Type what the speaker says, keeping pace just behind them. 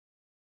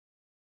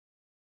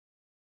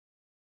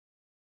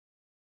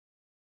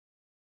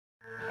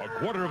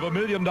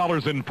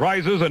$250,000 in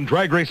prizes and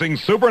drag racing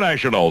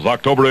SUPERNATIONALS,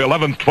 October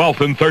 11th, 12th,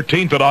 and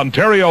 13th at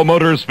Ontario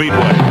Motor Speedway.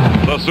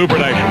 The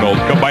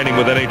SUPERNATIONALS combining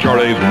with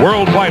NHRA's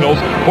World Finals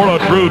for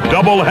a true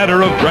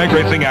double-header of drag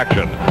racing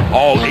action.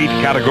 All 8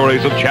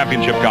 categories of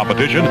championship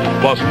competition,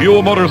 plus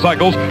fuel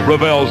motorcycles,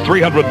 Revell's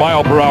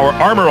 300-mile-per-hour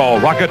Armor All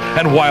rocket,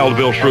 and Wild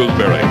Bill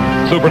Shrewsbury.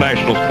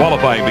 SUPERNATIONALS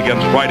qualifying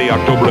begins Friday,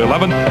 October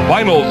 11th,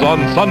 finals on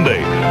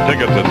Sunday.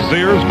 Tickets at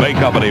Sears, May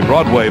Company,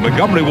 Broadway,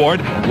 Montgomery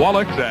Ward,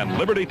 Wallack's, and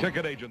Liberty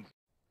Ticket Agents.